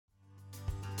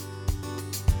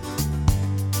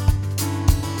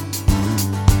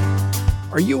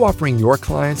Are you offering your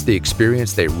clients the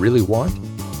experience they really want?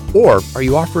 Or are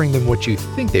you offering them what you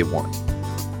think they want?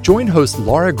 Join hosts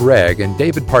Laura Gregg and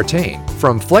David Partain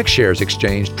from FlexShares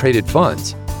Exchange Traded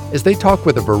Funds as they talk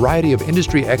with a variety of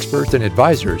industry experts and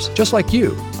advisors just like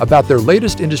you about their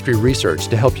latest industry research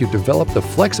to help you develop the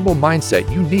flexible mindset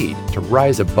you need to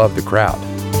rise above the crowd.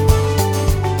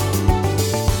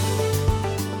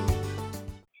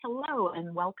 Hello,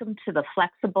 and welcome to the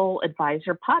Flexible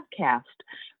Advisor Podcast,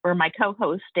 where my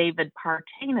co-host David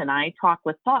Partain and I talk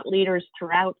with thought leaders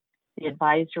throughout the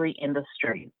advisory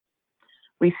industry.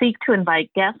 We seek to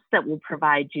invite guests that will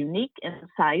provide unique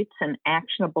insights and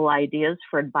actionable ideas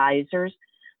for advisors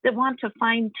that want to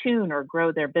fine-tune or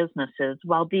grow their businesses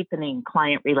while deepening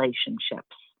client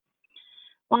relationships.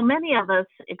 While many of us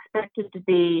expected to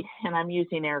be, and I'm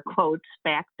using air quotes,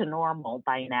 back to normal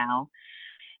by now,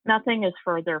 nothing is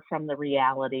further from the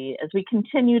reality as we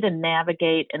continue to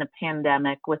navigate in a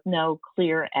pandemic with no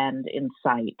clear end in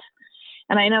sight.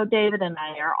 And I know David and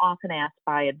I are often asked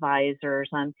by advisors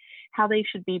on how they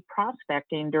should be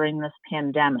prospecting during this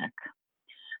pandemic.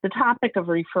 The topic of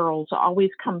referrals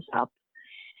always comes up.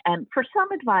 And for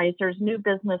some advisors, new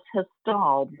business has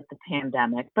stalled with the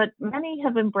pandemic, but many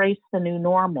have embraced the new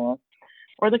normal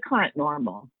or the current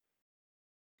normal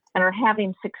and are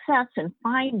having success in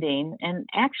finding and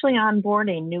actually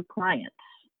onboarding new clients.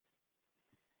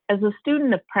 As a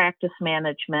student of practice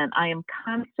management, I am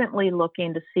constantly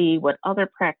looking to see what other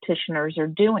practitioners are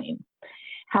doing,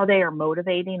 how they are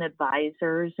motivating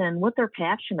advisors, and what they're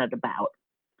passionate about.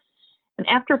 And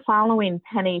after following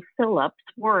Penny Phillips'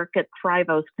 work at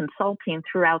Thrivos Consulting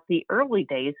throughout the early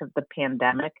days of the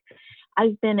pandemic,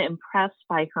 I've been impressed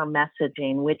by her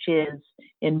messaging, which is,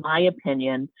 in my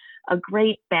opinion, a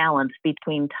great balance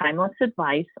between timeless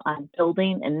advice on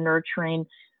building and nurturing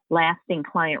lasting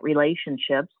client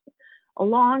relationships,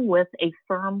 along with a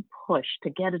firm push to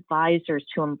get advisors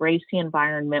to embrace the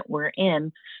environment we're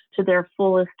in to their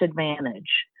fullest advantage.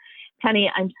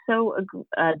 Penny, I'm so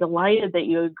delighted that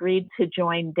you agreed to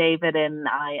join David and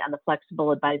I on the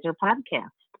Flexible Advisor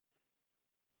Podcast.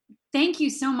 Thank you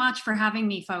so much for having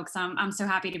me, folks. I'm so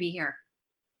happy to be here.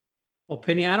 Well,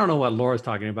 Penny, I don't know what Laura's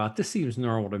talking about. This seems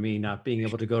normal to me, not being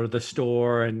able to go to the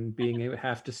store and being able to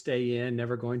have to stay in,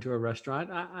 never going to a restaurant.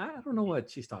 I don't know what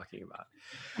she's talking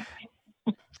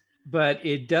about. But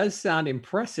it does sound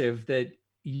impressive that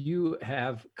you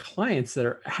have clients that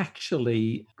are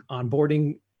actually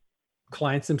onboarding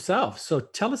clients themselves. So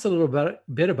tell us a little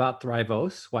bit about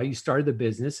Thrivos, why you started the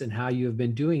business, and how you have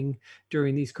been doing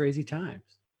during these crazy times.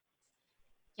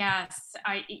 Yes,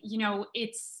 I'm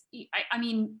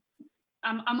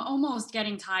almost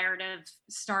getting tired of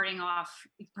starting off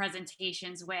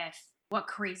presentations with what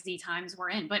crazy times we're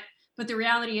in. But the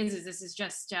reality is this is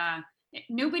just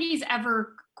nobody's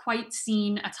ever quite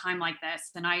seen a time like this.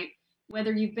 And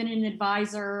whether you've been an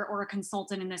advisor or a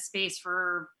consultant in this space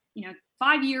for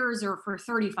 5 years or for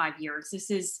 35 years,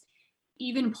 this is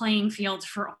even playing field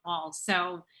for all.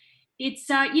 So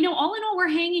it's, all in all, we're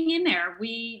hanging in there.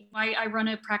 I run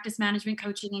a practice management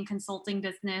coaching and consulting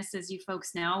business, as you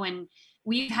folks know, and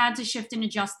we've had to shift and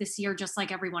adjust this year, just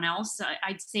like everyone else.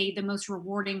 I'd say the most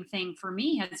rewarding thing for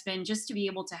me has been just to be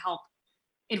able to help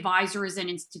advisors and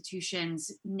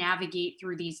institutions navigate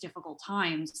through these difficult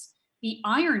times. The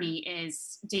irony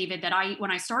is, David, that when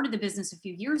I started the business a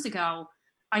few years ago,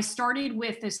 I started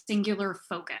with a singular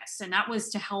focus, and that was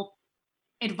to help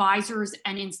advisors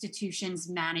and institutions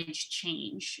manage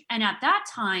change. And at that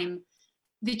time,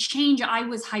 the change I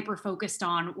was hyper-focused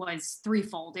on was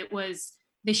threefold. It was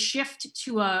the shift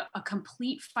to a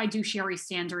complete fiduciary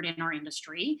standard in our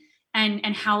industry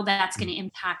and how that's going to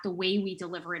impact the way we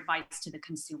deliver advice to the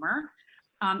consumer.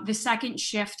 The second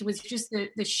shift was just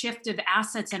the shift of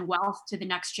assets and wealth to the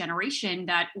next generation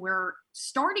that we're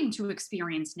starting to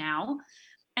experience now.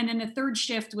 And then the third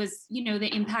shift was,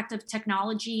 the impact of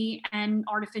technology and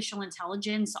artificial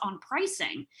intelligence on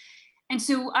pricing. And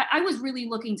so I was really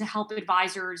looking to help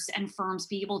advisors and firms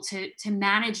be able to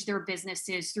manage their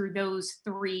businesses through those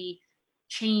three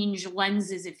change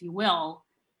lenses, if you will.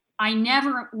 I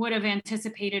never would have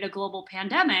anticipated a global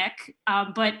pandemic,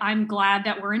 but I'm glad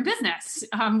that we're in business.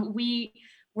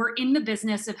 We're in the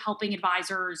business of helping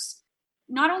advisors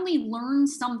not only learn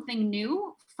something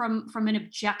new from an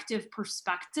objective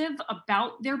perspective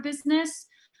about their business,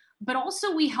 but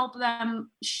also we help them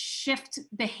shift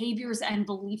behaviors and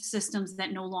belief systems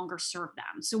that no longer serve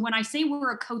them. So when I say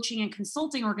we're a coaching and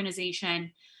consulting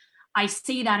organization, I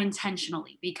say that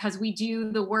intentionally because we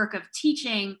do the work of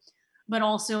teaching, but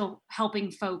also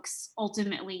helping folks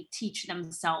ultimately teach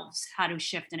themselves how to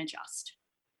shift and adjust.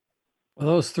 Well,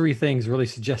 those three things really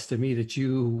suggest to me that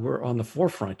you were on the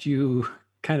forefront. You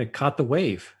kind of caught the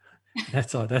wave.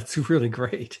 That's really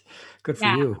great. Good for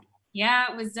Yeah. you.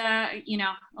 Yeah, it was, a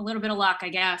little bit of luck, I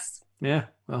guess. Yeah.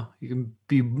 Well, you can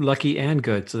be lucky and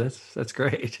good. So that's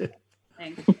great.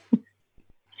 Thing.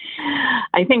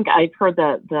 I think I've heard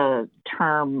the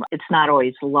term, it's not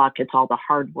always luck, it's all the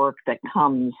hard work that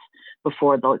comes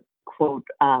before the quote,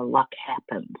 luck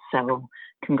happens. So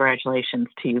congratulations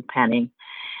to you, Penny.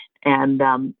 And,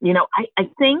 I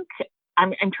think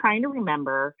I'm trying to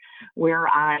remember where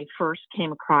I first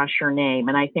came across your name.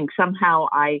 And I think somehow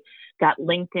I got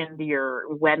linked into your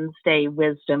Wednesday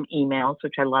Wisdom emails,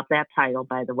 which I love that title,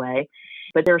 by the way.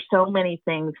 But there are so many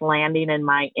things landing in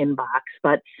my inbox.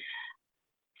 But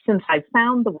since I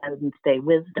found the Wednesday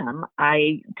Wisdom,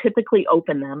 I typically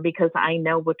open them because I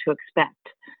know what to expect.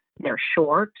 They're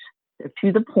short, they're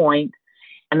to the point,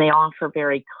 and they offer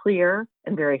very clear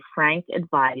and very frank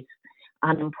advice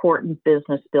on important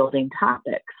business building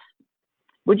topics.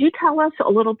 Would you tell us a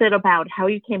little bit about how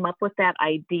you came up with that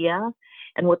idea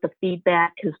and what the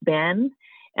feedback has been?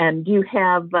 And do you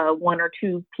have one or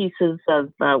two pieces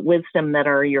of wisdom that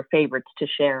are your favorites to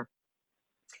share?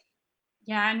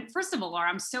 Yeah, and first of all, Laura,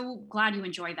 I'm so glad you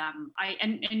enjoy them.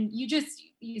 And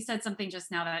you said something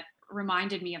just now that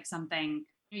reminded me of something.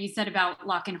 You said about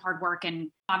luck and hard work, and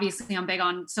obviously I'm big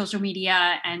on social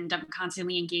media and I'm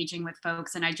constantly engaging with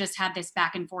folks. And I just had this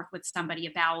back and forth with somebody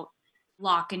about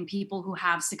luck and people who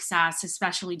have success,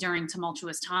 especially during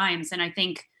tumultuous times. And I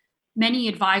think many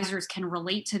advisors can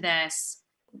relate to this.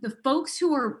 The folks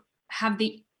who have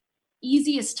the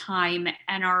easiest time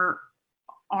and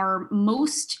are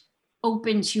most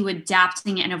open to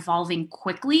adapting and evolving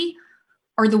quickly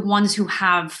are the ones who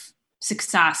have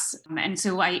success. And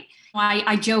so I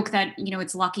joke that,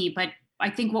 it's lucky, but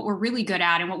I think what we're really good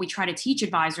at and what we try to teach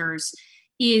advisors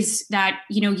is that,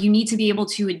 you need to be able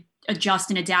to adjust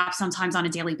and adapt sometimes on a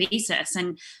daily basis.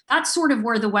 And that's sort of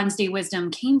where the Wednesday Wisdom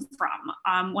came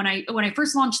from. When I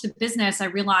first launched the business, I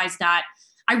realized that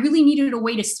I really needed a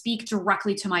way to speak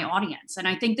directly to my audience. And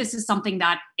I think this is something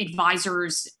that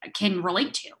advisors can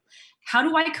relate to. How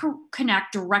do I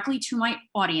connect directly to my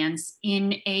audience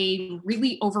in a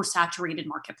really oversaturated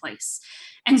marketplace?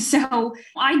 And so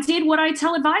I did what I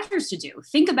tell advisors to do.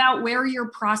 Think about where your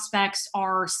prospects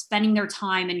are spending their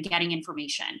time and getting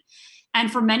information.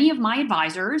 And for many of my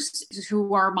advisors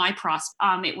who are my prospects,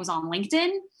 it was on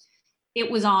LinkedIn, it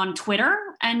was on Twitter,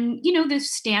 and the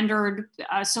standard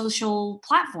social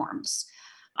platforms.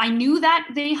 I knew that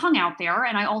they hung out there,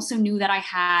 and I also knew that I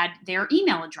had their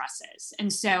email addresses.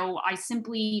 And so I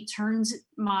simply turned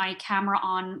my camera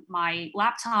on my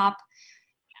laptop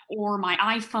or my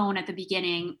iPhone at the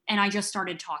beginning, and I just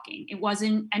started talking. It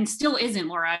wasn't, and still isn't,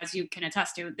 Laura, as you can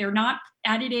attest to. They're not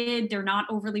edited, they're not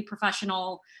overly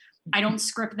professional. I don't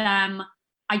script them.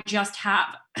 I just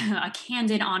have a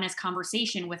candid, honest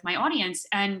conversation with my audience.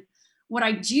 And what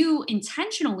I do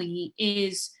intentionally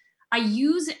is I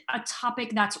use a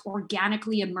topic that's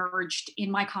organically emerged in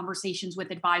my conversations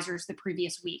with advisors the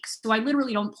previous week. So I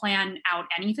literally don't plan out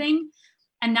anything.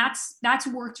 And that's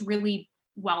worked really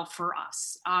well for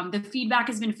us. The feedback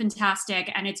has been fantastic,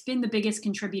 and it's been the biggest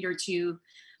contributor to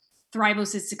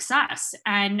Thrivos' success.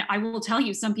 And I will tell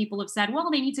you, some people have said, well,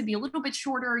 they need to be a little bit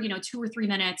shorter, 2 or 3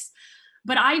 minutes.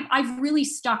 But I've really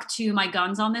stuck to my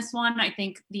guns on this one. I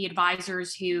think the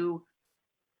advisors who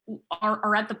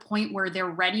are at the point where they're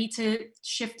ready to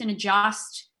shift and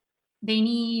adjust, they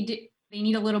need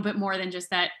a little bit more than just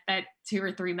that 2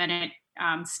 or 3 minute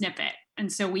snippet.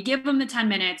 And so we give them the 10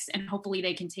 minutes, and hopefully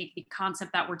they can take the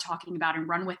concept that we're talking about and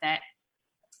run with it.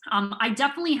 I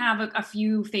definitely have a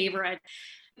few favorite.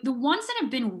 The ones that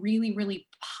have been really, really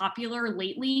popular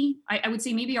lately, I would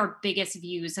say maybe our biggest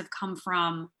views have come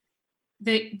from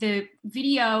the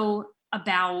video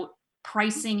about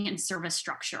pricing and service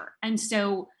structure. And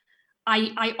so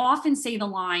I often say the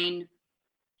line,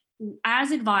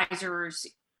 as advisors,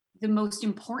 the most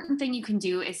important thing you can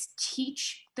do is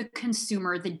teach the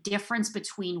consumer the difference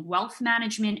between wealth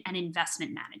management and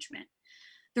investment management.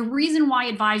 The reason why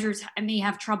advisors may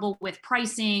have trouble with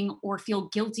pricing or feel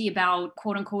guilty about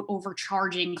quote unquote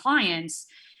overcharging clients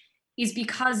is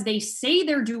because they say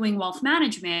they're doing wealth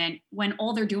management when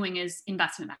all they're doing is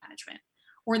investment management.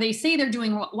 Or they say they're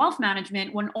doing wealth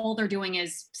management when all they're doing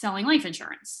is selling life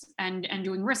insurance and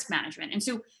doing risk management. And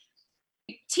so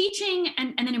teaching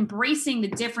and then embracing the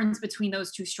difference between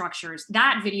those two structures,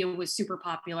 that video was super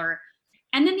popular.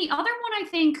 And then the other one, I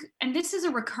think, and this is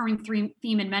a recurring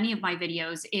theme in many of my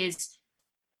videos, is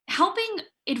helping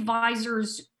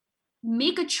advisors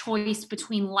make a choice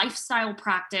between lifestyle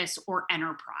practice or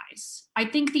enterprise. I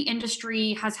think the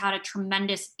industry has had a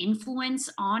tremendous influence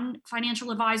on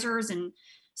financial advisors, and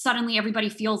suddenly everybody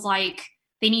feels like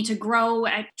they need to grow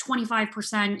at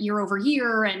 25% year over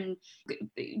year and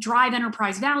drive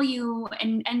enterprise value.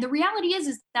 And the reality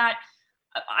is that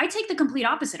I take the complete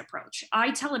opposite approach.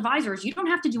 I tell advisors, you don't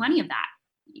have to do any of that.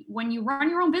 When you run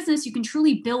your own business, you can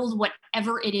truly build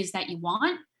whatever it is that you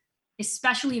want,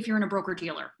 especially if you're in a broker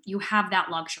dealer. You have that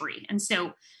luxury. And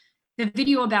so the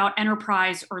video about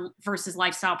enterprise or versus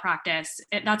lifestyle practice,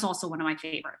 that's also one of my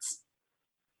favorites.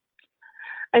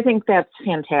 I think that's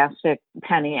fantastic,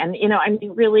 Penny. And,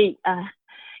 really,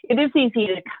 it is easy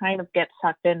to kind of get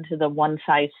sucked into the one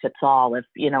size fits all. If,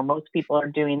 most people are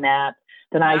doing that,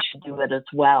 then I should do it as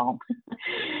well.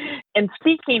 And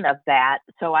speaking of that,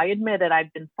 so I admit it,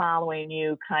 I've been following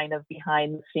you kind of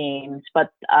behind the scenes,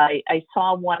 but I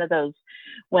saw one of those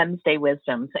Wednesday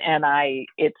wisdoms and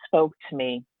it spoke to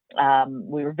me.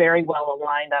 We were very well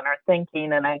aligned on our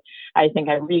thinking, and I think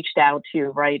I reached out to you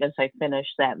right as I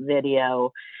finished that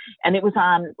video, and it was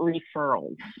on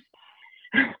referrals.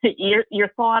 Your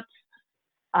thoughts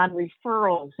on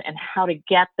referrals and how to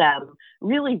get them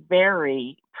really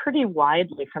vary pretty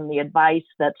widely from the advice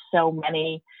that so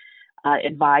many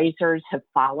advisors have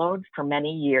followed for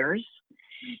many years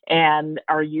and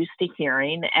are used to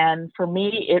hearing. And for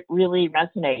me, it really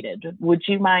resonated. Would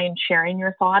you mind sharing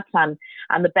your thoughts on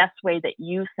the best way that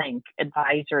you think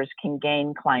advisors can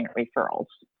gain client referrals?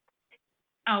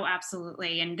 Oh,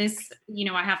 absolutely. And this,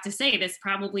 I have to say, this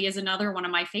probably is another one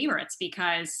of my favorites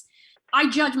because I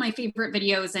judge my favorite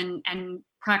videos and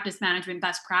practice management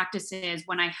best practices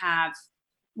when I have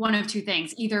one of two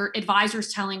things: either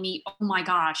advisors telling me, oh my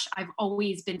gosh, I've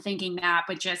always been thinking that,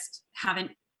 but just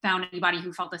haven't found anybody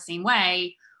who felt the same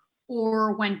way,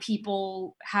 or when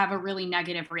people have a really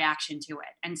negative reaction to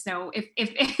it. And so if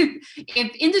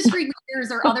industry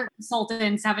leaders or other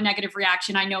consultants have a negative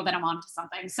reaction, I know that I'm onto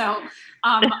something. So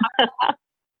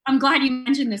I'm glad you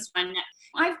mentioned this one.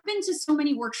 I've been to so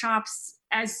many workshops,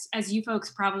 as you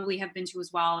folks probably have been to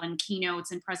as well, and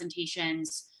keynotes and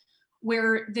presentations,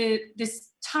 where this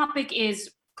topic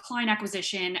is client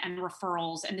acquisition and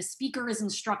referrals, and the speaker is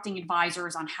instructing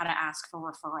advisors on how to ask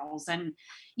for referrals, and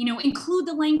include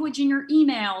the language in your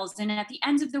emails, and at the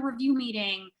end of the review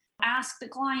meeting, ask the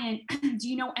client, do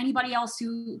you know anybody else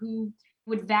who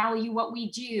would value what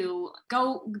we do?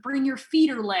 Go bring your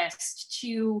feeder list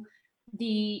to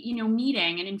the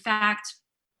meeting. And in fact,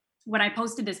 when I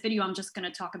posted this video I'm just going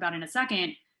to talk about in a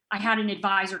second, I had an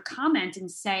advisor comment and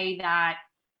say that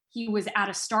he was at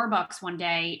a Starbucks one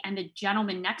day and the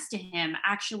gentleman next to him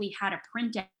actually had a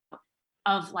printout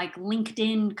of like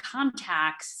LinkedIn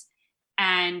contacts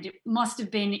and must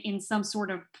have been in some sort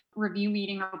of review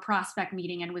meeting or prospect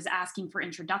meeting and was asking for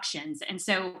introductions. And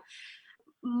so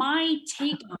my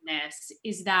take on this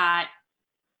is that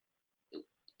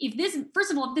if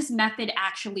this method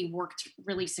actually worked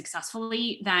really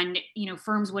successfully, then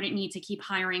firms wouldn't need to keep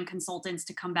hiring consultants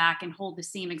to come back and hold the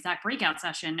same exact breakout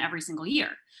session every single year.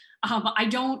 I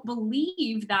don't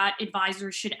believe that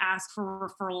advisors should ask for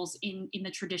referrals in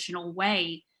the traditional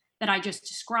way that I just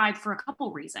described for a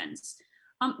couple reasons.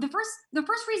 The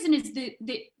first reason is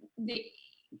the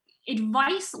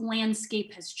advice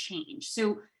landscape has changed.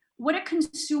 So what a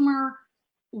consumer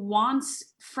wants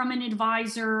from an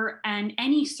advisor and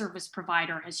any service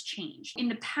provider has changed. In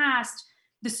the past,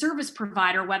 the service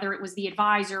provider, whether it was the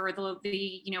advisor or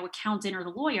the accountant or the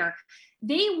lawyer,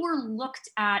 they were looked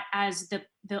at as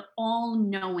the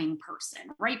all-knowing person,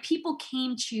 right? People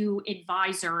came to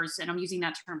advisors, and I'm using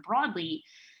that term broadly,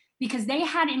 because they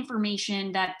had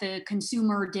information that the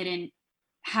consumer didn't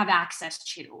have access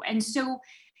to. And so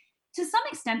to some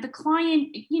extent, the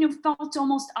client, felt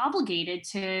almost obligated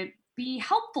to be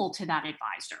helpful to that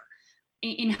advisor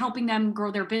in helping them grow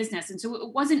their business. And so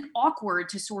it wasn't awkward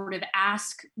to sort of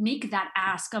make that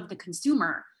ask of the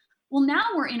consumer. Well, now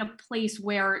we're in a place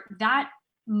where that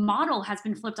model has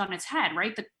been flipped on its head,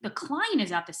 right? The client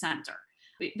is at the center.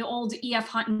 The old E.F.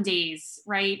 Hutton days,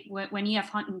 right? When E.F.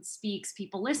 Hutton speaks,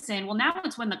 people listen. Well, now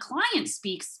it's when the client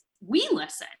speaks, we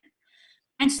listen.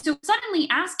 And so suddenly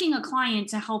asking a client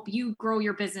to help you grow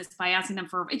your business by asking them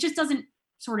it just doesn't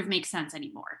sort of make sense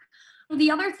anymore. The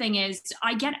other thing is,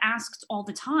 I get asked all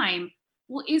the time,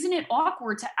 well, isn't it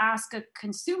awkward to ask a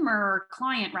consumer or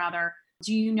client rather,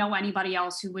 do you know anybody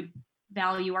else who would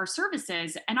value our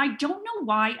services? And I don't know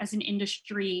why as an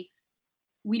industry,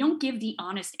 we don't give the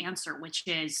honest answer, which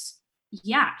is,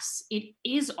 yes, it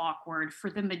is awkward for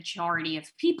the majority of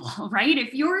people, right?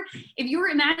 If you're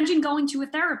imagine going to a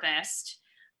therapist,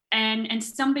 and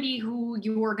somebody who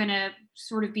you're going to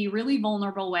sort of be really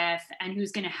vulnerable with and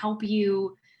who's going to help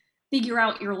you figure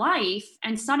out your life.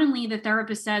 And suddenly the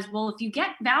therapist says, well, if you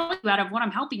get value out of what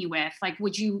I'm helping you with, like,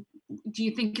 do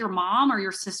you think your mom or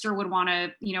your sister would want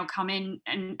to, come in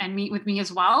and meet with me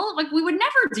as well? Like, we would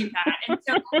never do that. And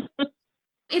so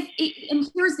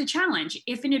and here's the challenge.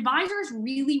 If an advisor is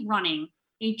really running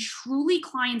a truly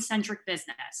client-centric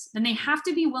business, then they have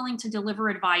to be willing to deliver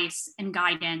advice and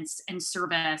guidance and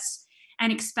service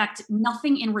and expect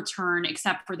nothing in return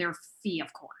except for their fee,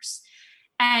 of course.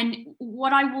 And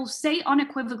what I will say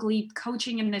unequivocally,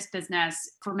 coaching in this business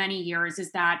for many years,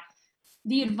 is that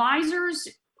the advisors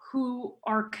who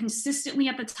are consistently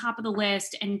at the top of the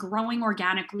list and growing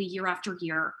organically year after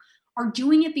year are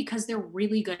doing it because they're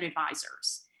really good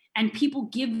advisors and people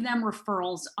give them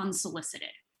referrals unsolicited.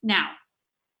 Now,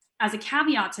 as a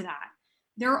caveat to that,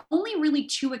 there are only really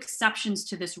 2 exceptions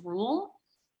to this rule.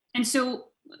 And so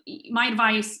my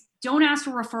advice, don't ask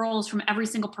for referrals from every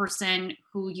single person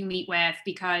who you meet with,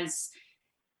 because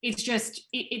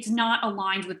it's not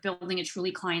aligned with building a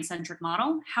truly client-centric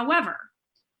model. However,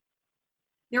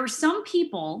 there are some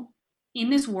people in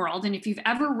this world, and if you've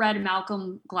ever read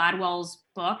Malcolm Gladwell's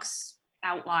books,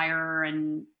 Outlier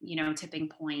and Tipping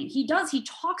Point, he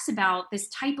talks about this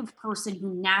type of person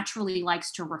who naturally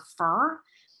likes to refer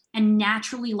and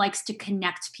naturally likes to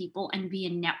connect people and be a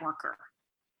networker.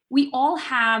 We all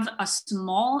have a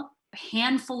small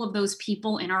handful of those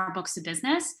people in our books of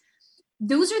business.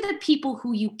 Those are the people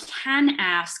who you can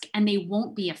ask and they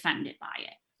won't be offended by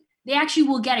it. They actually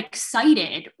will get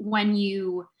excited when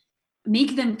you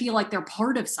make them feel like they're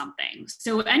part of something.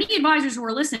 So any advisors who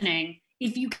are listening,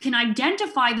 if you can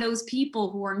identify those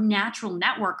people who are natural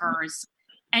networkers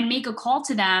and make a call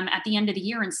to them at the end of the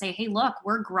year and say, hey, look,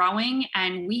 we're growing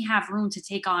and we have room to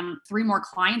take on 3 more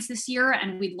clients this year,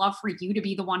 and we'd love for you to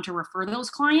be the one to refer those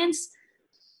clients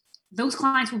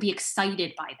will be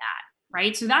excited by that,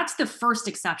 right? So that's the first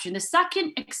exception. The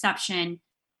second exception,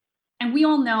 and we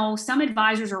all know some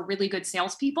advisors are really good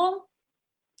salespeople,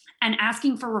 and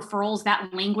asking for referrals,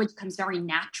 that language comes very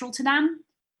natural to them.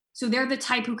 So they're the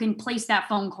type who can place that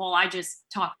phone call I just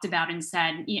talked about and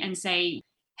say,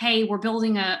 hey, we're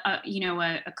building a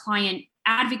client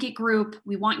advocate group.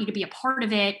 We want you to be a part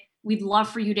of it. We'd love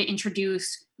for you to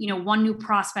introduce, 1 new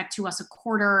prospect to us a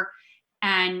quarter,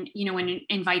 and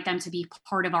invite them to be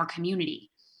part of our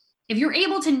community. If you're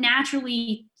able to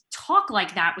naturally talk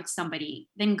like that with somebody,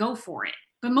 then go for it.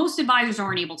 But most advisors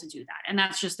aren't able to do that, and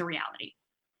that's just the reality.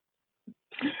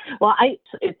 Well,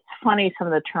 it's funny, some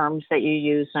of the terms that you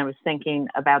use, and I was thinking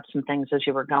about some things as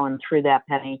you were going through that,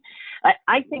 Penny.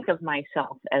 I think of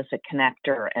myself as a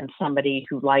connector and somebody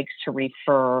who likes to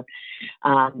refer,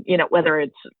 whether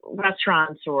it's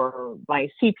restaurants or my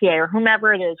CPA or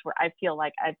whomever it is, where I feel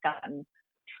like I've gotten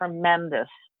tremendous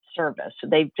service.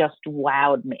 They've just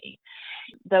wowed me.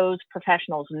 Those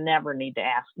professionals never need to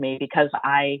ask me because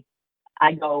I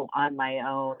go on my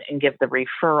own and give the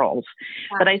referrals.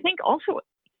 But I think also,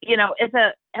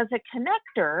 as a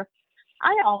connector,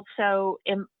 I also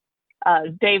am,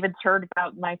 David's heard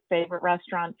about my favorite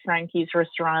restaurant, Frankie's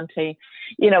Ristorante,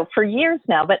 for years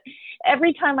now. But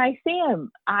every time I see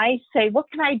him, I say, what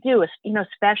can I do,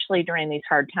 especially during these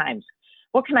hard times?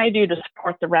 What can I do to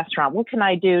support the restaurant? What can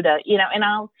I do to,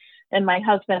 and my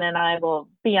husband and I will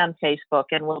be on Facebook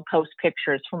and we'll post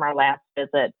pictures from our last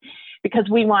visit, because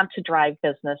we want to drive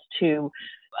business to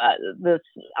this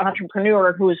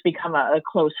entrepreneur who has become a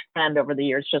close friend over the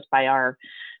years just by our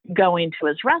going to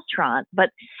his restaurant. But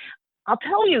I'll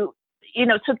tell you,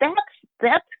 so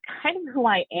that's kind of who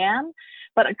I am.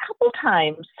 But a couple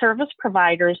times, service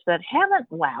providers that haven't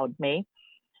wowed me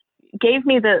gave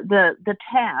me the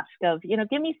task of,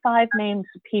 give me 5 names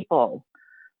of people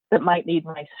that might need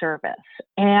my service.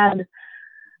 And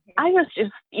I was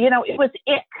just, it was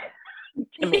ick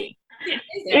to me.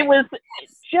 It was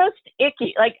just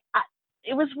icky. Like,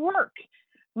 it was work.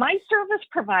 My service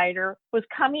provider was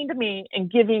coming to me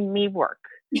and giving me work.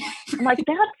 I'm like,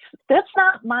 that's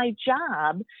not my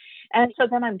job. And so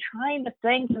then I'm trying to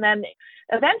think, and then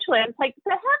eventually I was like,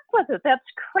 the heck with it. That's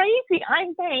crazy.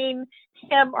 I'm paying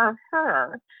him or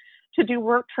her to do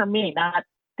work for me, not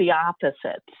the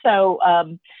opposite. So,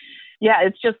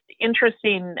 it's just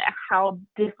interesting how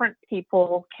different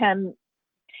people can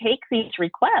take these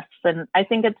requests. And I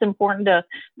think it's important to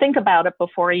think about it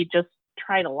before you just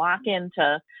try to lock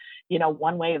into,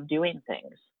 one way of doing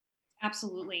things.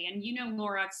 Absolutely. And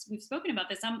Laura, we've spoken about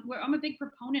this. I'm a big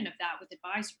proponent of that with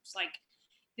advisors. Like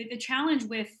the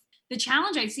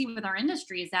challenge I see with our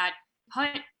industry is that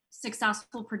put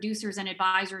successful producers and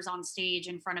advisors on stage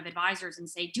in front of advisors and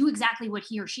say, do exactly what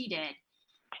he or she did.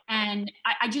 And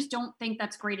I just don't think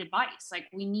that's great advice. Like,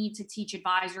 we need to teach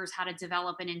advisors how to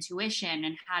develop an intuition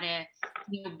and how to,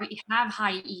 have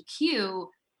high EQ,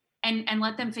 and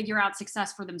let them figure out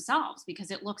success for themselves,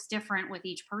 because it looks different with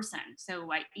each person.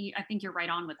 So I think you're right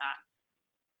on with that.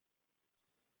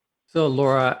 So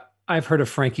Laura, I've heard of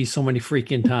Frankie so many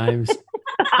freaking times.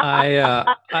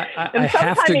 I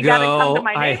have to go.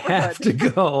 I have to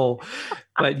go.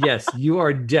 But yes, you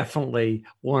are definitely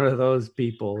one of those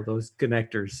people, those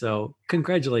connectors. So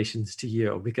congratulations to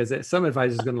you, because some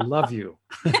advisor is going to love you.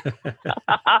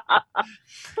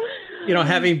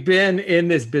 Having been in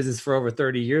this business for over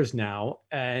 30 years now,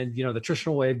 and the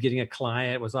traditional way of getting a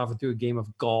client was often through a game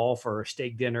of golf or a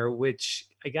steak dinner, which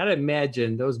I got to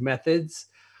imagine those methods,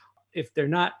 if they're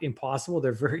not impossible,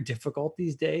 they're very difficult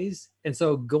these days. And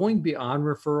so going beyond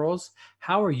referrals,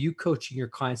 how are you coaching your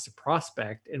clients to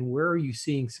prospect, and where are you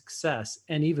seeing success?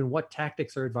 And even what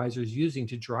tactics are advisors using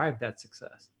to drive that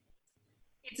success?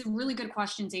 It's a really good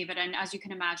question, David. And as you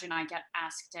can imagine, I get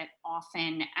asked it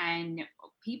often, and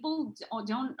people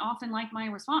don't often like my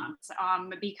response,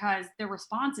 because the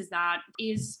response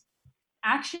is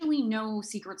actually no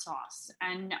secret sauce.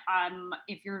 And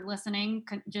if you're listening,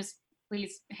 just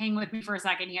please hang with me for a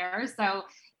second here. So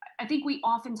I think we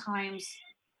oftentimes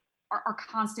are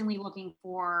constantly looking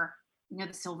for,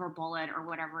 the silver bullet or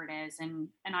whatever it is. And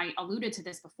I alluded to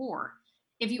this before.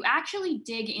 If you actually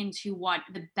dig into what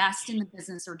the best in the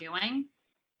business are doing,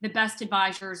 the best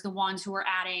advisors, the ones who are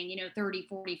adding, 30,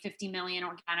 40, 50 million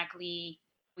organically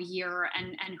a year,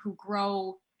 and who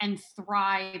grow and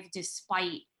thrive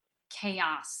despite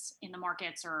chaos in the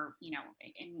markets, or,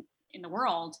 in the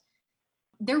world,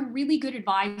 they're really good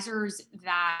advisors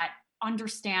that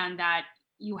understand that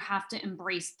you have to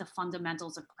embrace the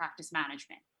fundamentals of practice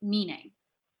management, meaning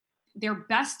their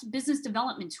best business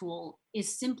development tool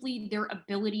is simply their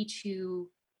ability to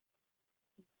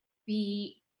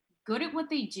be good at what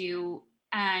they do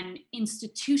and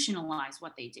institutionalize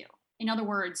what they do. In other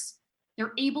words,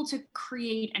 they're able to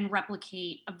create and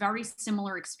replicate a very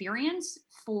similar experience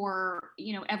for,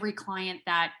 every client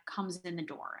that comes in the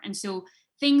door. And so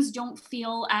things don't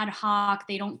feel ad hoc.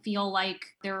 They don't feel like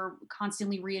they're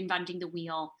constantly reinventing the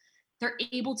wheel. They're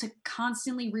able to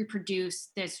constantly reproduce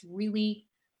this really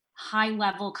high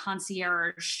level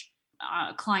concierge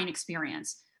client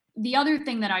experience. The other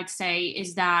thing that I'd say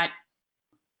is that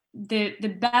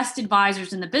the best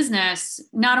advisors in the business,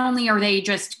 not only are they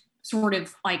just sort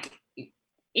of like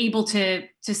able to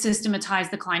systematize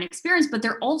the client experience, but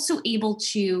they're also able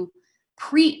to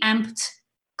preempt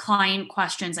client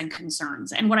questions and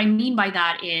concerns. And what I mean by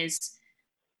that is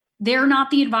they're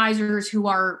not the advisors who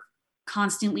are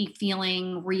constantly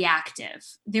feeling reactive.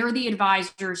 They're the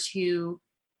advisors who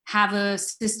have a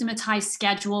systematized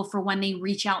schedule for when they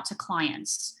reach out to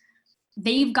clients.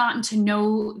 They've gotten to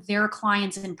know their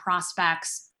clients and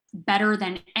prospects better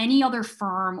than any other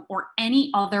firm or any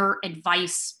other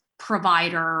advice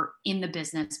provider in the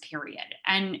business, period.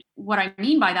 And what I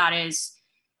mean by that is,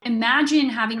 imagine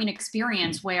having an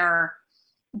experience where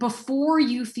before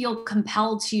you feel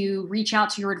compelled to reach out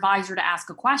to your advisor to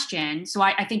ask a question. So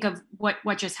I think of what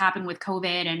just happened with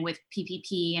COVID and with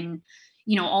PPP and,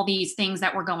 all these things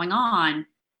that were going on.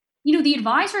 The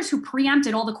advisors who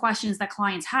preempted all the questions that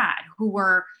clients had, who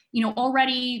were,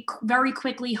 already very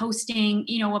quickly hosting,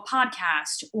 a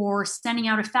podcast or sending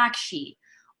out a fact sheet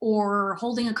or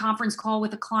holding a conference call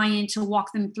with a client to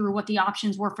walk them through what the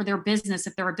options were for their business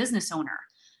if they're a business owner.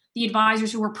 The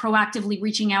advisors who were proactively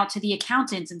reaching out to the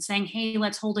accountants and saying, hey,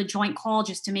 let's hold a joint call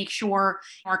just to make sure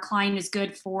our client is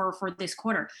good for this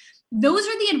quarter. Those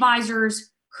are the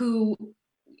advisors who,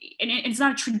 and it's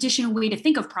not a traditional way to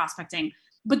think of prospecting,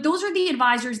 but those are the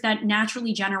advisors that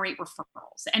naturally generate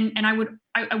referrals. And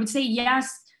I would say,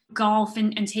 yes, golf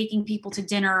and taking people to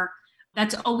dinner,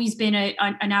 that's always been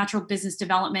a natural business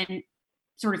development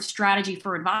sort of strategy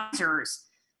for advisors.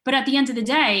 But at the end of the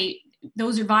day,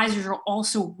 those advisors are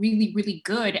also really, really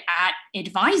good at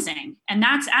advising. And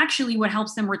that's actually what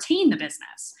helps them retain the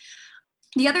business.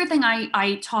 The other thing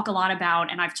I talk a lot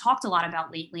about, and I've talked a lot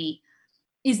about lately,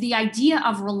 is the idea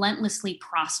of relentlessly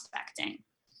prospecting.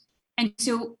 And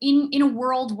so in a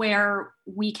world where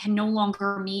we can no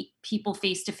longer meet people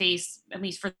face to face, at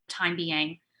least for the time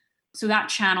being, so that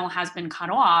channel has been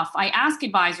cut off, I ask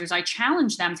advisors, I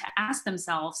challenge them to ask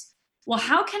themselves, well,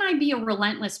 how can I be a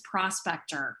relentless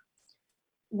prospector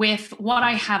with what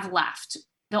I have left?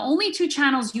 The only two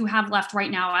channels you have left right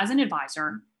now as an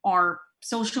advisor are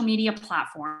social media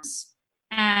platforms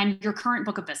and your current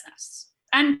book of business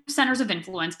and centers of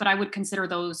influence, but I would consider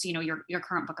those, your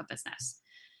current book of business.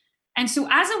 And so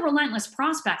as a relentless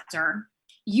prospector,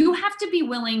 You have to be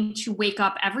willing to wake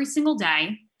up every single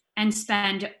day and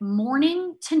spend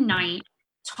morning to night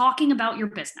talking about your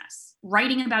business,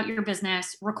 writing about your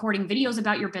business, recording videos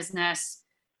about your business,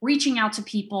 reaching out to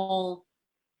people,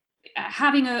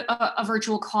 having a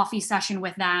virtual coffee session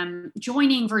with them,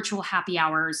 joining virtual happy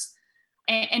hours.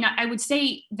 And I would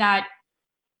say that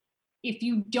if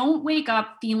you don't wake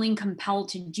up feeling compelled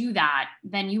to do that,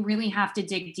 then you really have to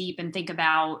dig deep and think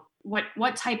about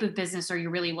what type of business are you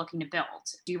really looking to build?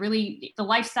 Do you really, the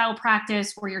lifestyle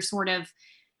practice where you're sort of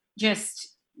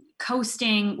just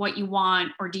coasting what you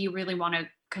want, or do you really want to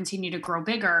continue to grow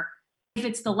bigger? If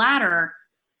it's the latter,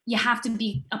 you have to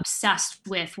be obsessed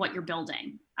with what you're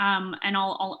building. And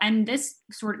I'll end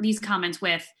these comments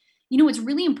with, it's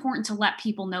really important to let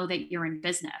people know that you're in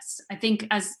business. I think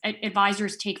as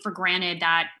advisors take for granted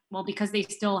that, well, because they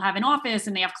still have an office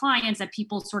and they have clients, that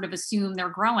people sort of assume they're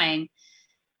growing.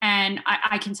 And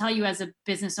I can tell you as a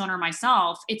business owner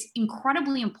myself, it's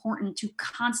incredibly important to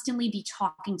constantly be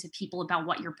talking to people about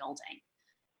what you're building.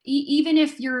 Even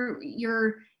if you're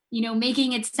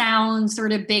making it sound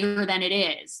sort of bigger than it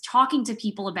is, talking to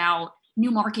people about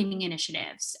new marketing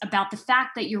initiatives, about the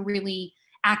fact that you're really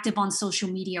active on social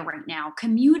media right now,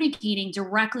 communicating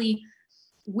directly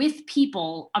with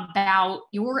people about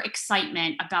your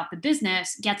excitement about the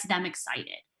business gets them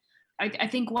excited. I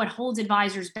think what holds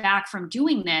advisors back from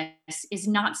doing this is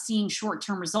not seeing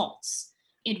short-term results.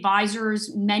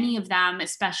 Advisors, many of them,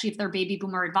 especially if they're baby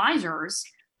boomer advisors,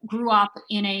 grew up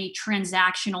in a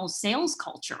transactional sales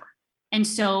culture. And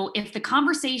so if the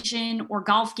conversation or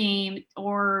golf game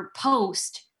or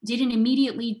post didn't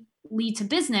immediately lead to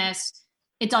business,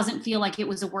 it doesn't feel like it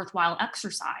was a worthwhile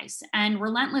exercise. And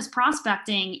relentless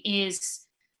prospecting is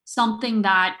something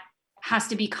that has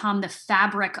to become the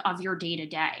fabric of your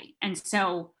day-to-day. And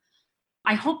so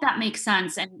I hope that makes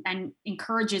sense and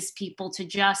encourages people to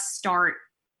just start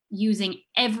using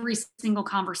every single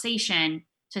conversation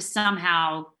to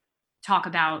somehow talk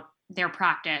about their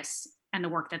practice and the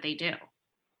work that they do.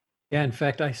 Yeah, in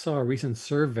fact, I saw a recent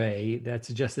survey that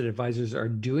suggested advisors are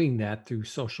doing that through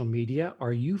social media.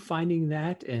 Are you finding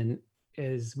that? And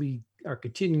as we are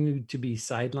continuing to be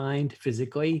sidelined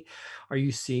physically, are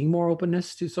you seeing more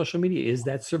openness to social media? Is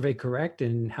that survey correct?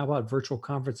 And how about virtual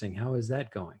conferencing? How is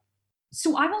that going?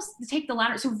 So I will take the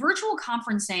latter. So virtual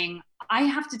conferencing, I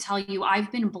have to tell you,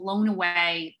 I've been blown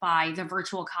away by the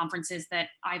virtual conferences that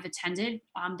I've attended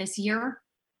this year.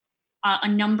 A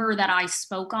number that I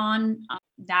spoke on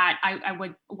that I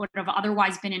would have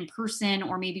otherwise been in person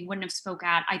or maybe wouldn't have spoke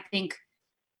at. I think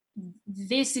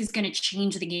this is going to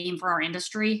change the game for our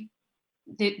industry.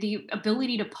 The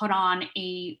ability to put on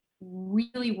a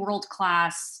really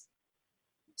world-class,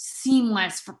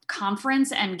 seamless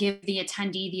conference and give the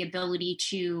attendee the ability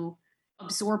to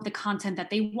absorb the content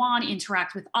that they want,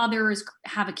 interact with others,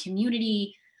 have a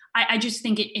community. I just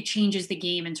think it changes the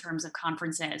game in terms of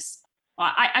conferences.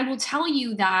 I will tell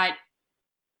you that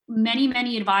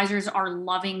many advisors are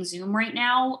loving Zoom right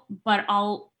now, but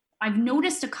I've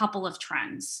noticed a couple of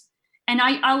trends. And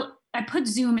I put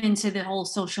Zoom into the whole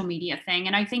social media thing,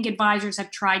 and I think advisors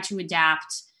have tried to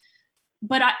adapt.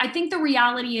 But I think the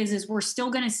reality is we're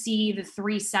still going to see the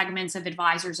three segments of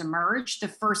advisors emerge. The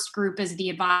first group is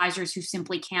the advisors who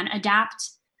simply can't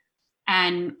adapt.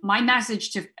 And my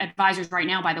message to advisors right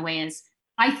now, by the way, is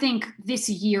I think this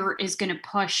year is going to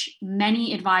push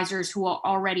many advisors who are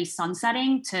already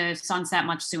sunsetting to sunset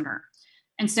much sooner.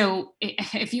 And so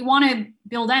if you want to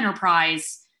build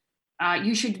enterprise,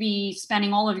 you should be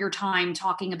spending all of your time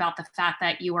talking about the fact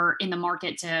that you are in the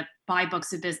market to buy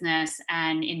books of business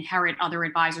and inherit other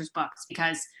advisors' books.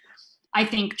 Because I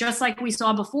think just like we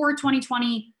saw before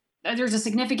 2020, there's a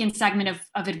significant segment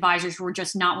of advisors who are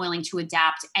just not willing to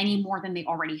adapt any more than they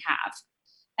already have.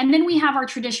 And then we have our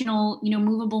traditional,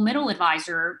 movable middle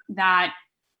advisor, that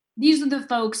these are the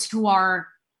folks who are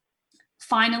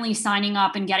finally signing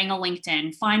up and getting a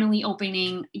LinkedIn, finally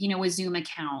opening, a Zoom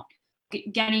account,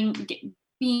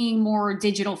 being more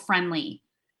digital friendly.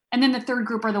 And then the third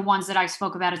group are the ones that I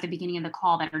spoke about at the beginning of the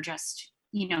call that are just,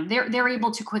 they're able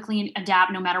to quickly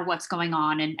adapt no matter what's going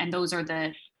on. And those are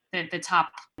the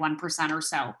top 1% or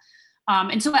so.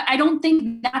 And so I don't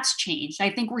think that's changed. I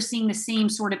think we're seeing the same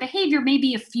sort of behavior,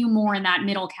 maybe a few more in that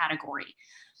middle category.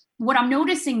 What I'm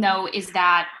noticing, though, is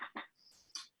that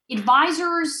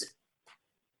advisors,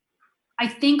 I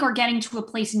think, are getting to a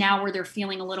place now where they're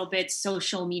feeling a little bit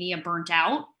social media burnt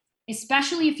out,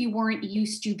 especially if you weren't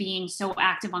used to being so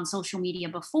active on social media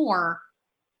before.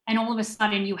 And all of a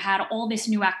sudden you had all this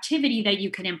new activity that you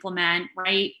could implement,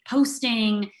 right?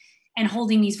 Posting and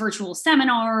holding these virtual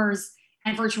seminars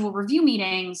and virtual review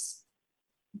meetings.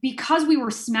 because we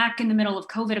were smack in the middle of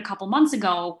COVID a couple months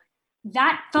ago,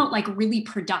 that felt like really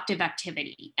productive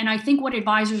activity. And I think what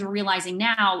advisors are realizing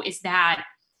now is that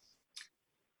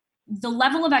the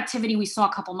level of activity we saw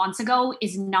a couple months ago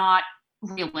is not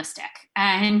realistic,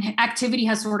 and activity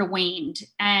has sort of waned.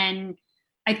 And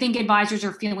I think advisors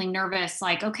are feeling nervous,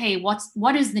 like, okay,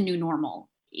 what is the new normal?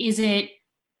 Is it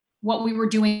what we were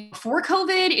doing before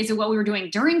COVID? Is it what we were doing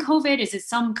during COVID? Is it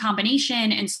some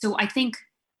combination? And so I think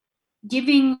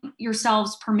giving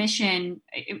yourselves permission,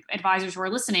 advisors who are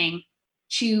listening,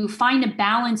 to find a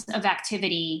balance of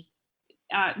activity,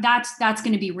 that's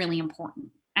going to be really important.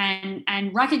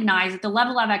 And recognize that the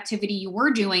level of activity you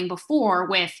were doing before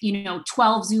with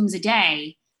 12 Zooms a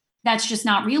day, that's just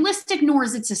not realistic, nor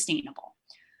is it sustainable.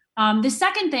 The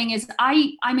second thing is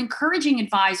I'm encouraging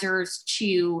advisors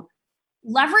to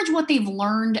leverage what they've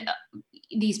learned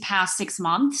these past 6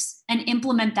 months and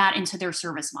implement that into their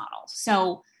service model.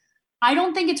 So I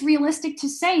don't think it's realistic to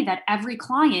say that every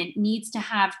client needs to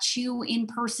have 2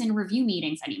 in-person review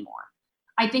meetings anymore.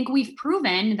 I think we've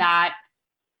proven that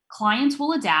clients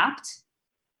will adapt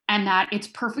and that it's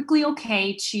perfectly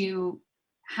okay to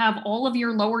have all of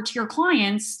your lower tier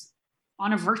clients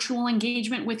on a virtual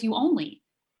engagement with you only.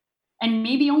 And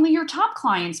maybe only your top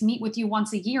clients meet with you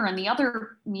once a year, and the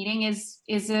other meeting is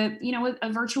a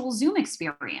virtual Zoom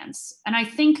experience. And I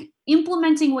think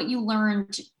implementing what you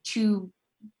learned to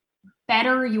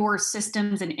better your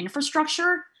systems and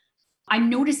infrastructure, I'm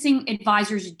noticing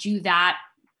advisors do that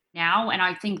now, and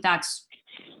I think that's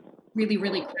really,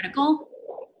 really critical.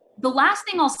 The last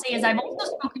thing I'll say is I've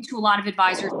also spoken to a lot of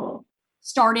advisors who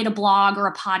started a blog or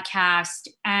a podcast,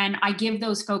 and I give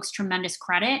those folks tremendous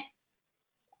credit.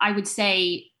 I would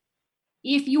say,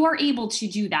 if you are able to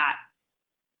do that,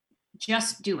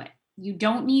 just do it. You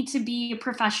don't need to be a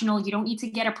professional. You don't need to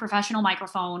get a professional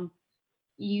microphone.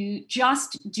 You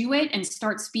just do it and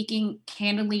start speaking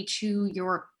candidly to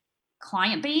your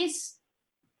client base.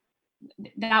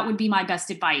 That would be my best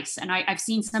advice. And I've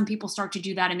seen some people start to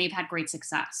do that and they've had great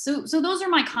success. So those are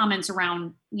my comments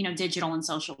around, digital and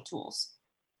social tools.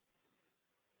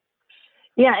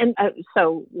 Yeah, and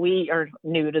so we are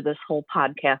new to this whole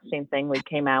podcasting thing. We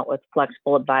came out with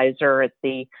Flexible Advisor at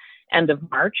the end of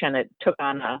March, and it took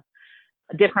on a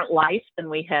different life than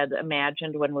we had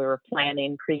imagined when we were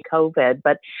planning pre-COVID.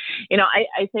 But,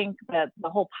 I think that the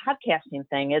whole podcasting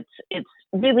thing, it's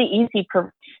really easy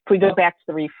if we go back to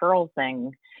the referral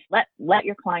thing, let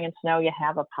your clients know you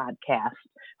have a podcast.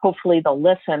 Hopefully they'll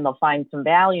listen, they'll find some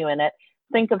value in it.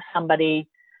 Think of somebody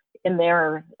in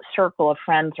their circle of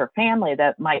friends or family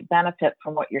that might benefit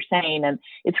from what you're saying. And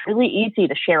it's really easy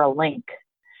to share a link.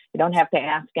 You don't have to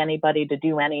ask anybody to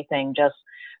do anything. Just,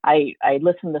 I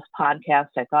listened to this podcast.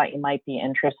 I thought you might be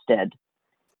interested.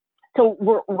 So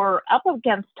we're up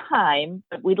against time,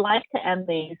 but we'd like to end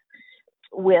these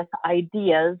with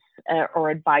ideas or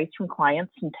advice from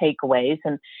clients and takeaways.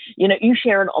 And, you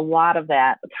shared a lot of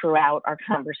that throughout our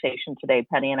conversation today,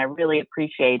 Penny, and I really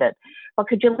appreciate it. But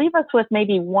could you leave us with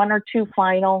maybe 1 or 2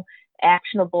 final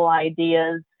actionable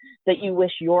ideas that you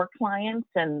wish your clients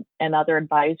and other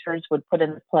advisors would put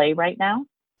into play right now?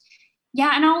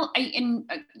 Yeah, and I'll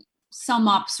sum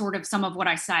up sort of some of what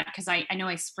I said, because I know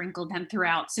I sprinkled them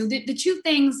throughout. So the 2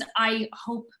 things I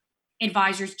hope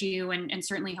advisors do, and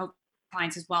certainly hope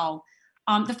clients as well.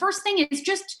 The first thing is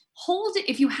just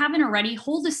if you haven't already,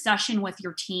 hold a session with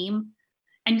your team.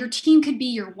 And your team could be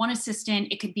your one assistant,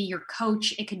 it could be your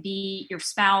coach, it could be your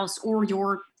spouse or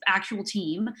your actual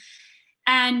team.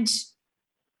 And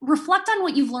reflect on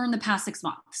what you've learned the past 6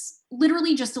 months.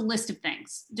 Literally just a list of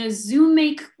things. Does Zoom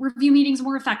make review meetings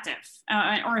more effective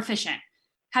or efficient?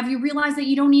 Have you realized that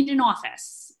you don't need an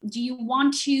office? Do you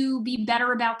want to be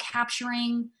better about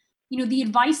capturing the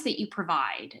advice that you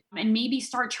provide, and maybe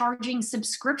start charging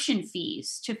subscription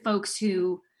fees to folks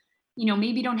who,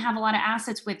 maybe don't have a lot of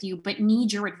assets with you, but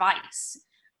need your advice?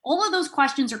 All of those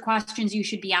questions are questions you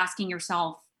should be asking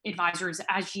yourself, advisors,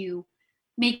 as you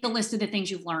make the list of the things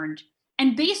you've learned.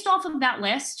 And based off of that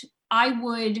list, I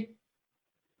would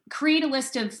create a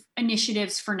list of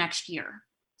initiatives for next year.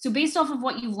 So based off of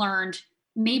what you've learned,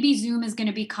 maybe Zoom is going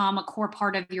to become a core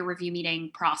part of your review meeting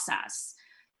process,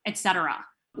 et cetera.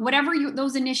 Whatever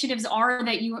those initiatives are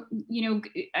that you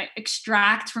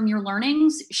extract from your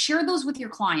learnings, share those with your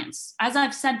clients. As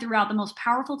I've said throughout, the most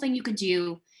powerful thing you could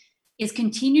do is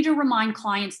continue to remind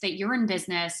clients that you're in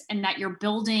business and that you're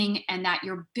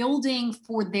building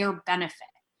for their benefit.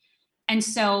 And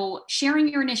so sharing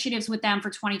your initiatives with them for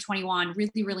 2021,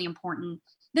 really, really important.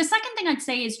 The second thing I'd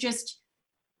say is just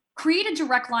create a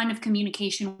direct line of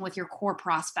communication with your core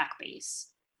prospect base.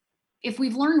 If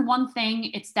we've learned one thing,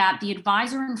 it's that the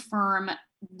advisor and firm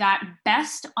that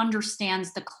best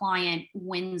understands the client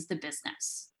wins the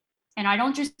business. And I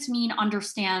don't just mean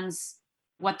understands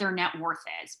what their net worth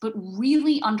is, but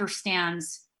really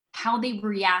understands how they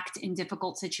react in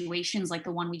difficult situations like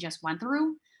the one we just went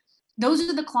through. Those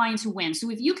are the clients who win. So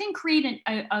if you can create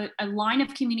a line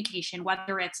of communication,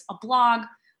 whether it's a blog,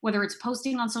 whether it's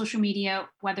posting on social media,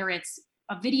 whether it's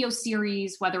a video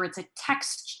series, whether it's a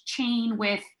text chain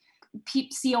with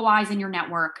COIs in your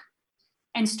network,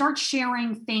 and start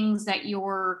sharing things that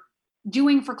you're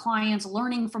doing for clients,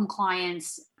 learning from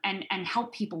clients, and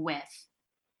help people with.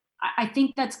 I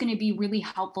think that's going to be really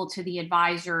helpful to the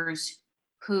advisors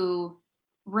who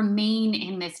remain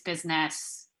in this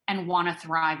business and want to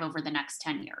thrive over the next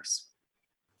 10 years.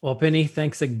 Well, Penny,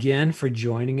 thanks again for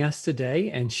joining us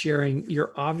today and sharing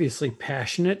your obviously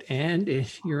passionate and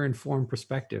your informed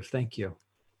perspective. Thank you.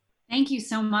 Thank you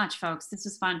so much, folks. This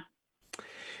was fun.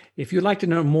 If you'd like to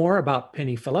know more about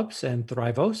Penny Phillips and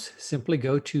Thrivos, simply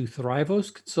go to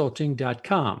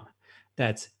thrivosconsulting.com.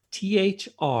 That's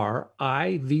THRIVOS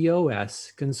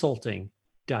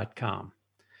consulting.com.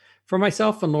 For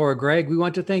myself and Laura Gregg, we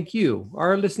want to thank you,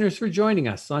 our listeners, for joining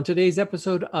us on today's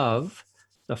episode of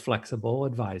The Flexible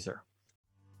Advisor.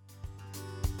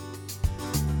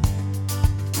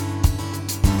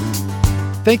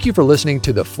 Thank you for listening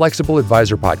to the Flexible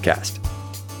Advisor podcast.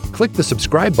 Click the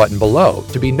subscribe button below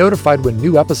to be notified when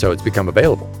new episodes become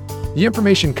available. The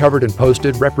information covered and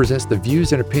posted represents the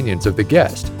views and opinions of the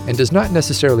guest and does not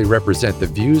necessarily represent the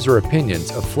views or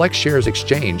opinions of FlexShares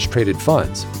Exchange Traded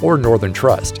Funds or Northern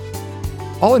Trust.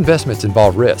 All investments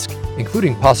involve risk,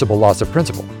 including possible loss of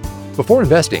principal. Before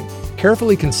investing,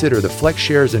 carefully consider the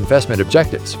FlexShares investment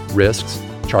objectives, risks,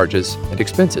 charges, and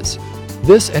expenses.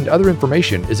 This and other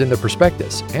information is in the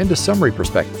prospectus and a summary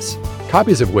prospectus,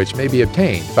 copies of which may be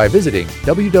obtained by visiting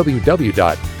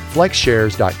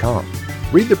www.flexshares.com.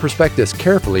 Read the prospectus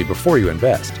carefully before you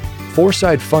invest.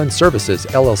 Foreside Fund Services,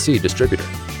 LLC distributor.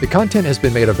 The content has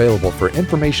been made available for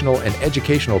informational and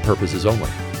educational purposes only.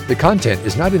 The content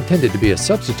is not intended to be a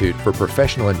substitute for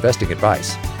professional investing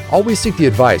advice. Always seek the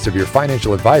advice of your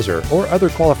financial advisor or other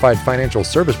qualified financial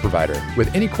service provider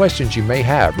with any questions you may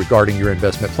have regarding your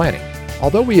investment planning.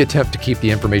 Although we attempt to keep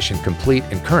the information complete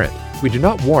and current, we do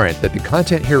not warrant that the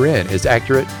content herein is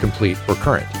accurate, complete, or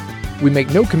current. We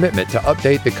make no commitment to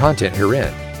update the content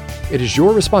herein. It is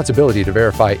your responsibility to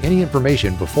verify any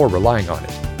information before relying on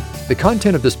it. The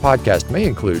content of this podcast may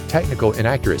include technical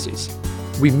inaccuracies.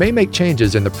 We may make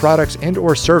changes in the products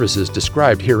and/or services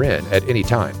described herein at any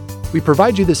time. We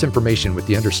provide you this information with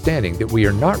the understanding that we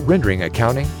are not rendering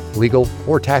accounting, legal,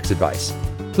 or tax advice.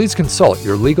 Please consult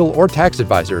your legal or tax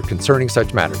advisor concerning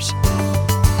such matters.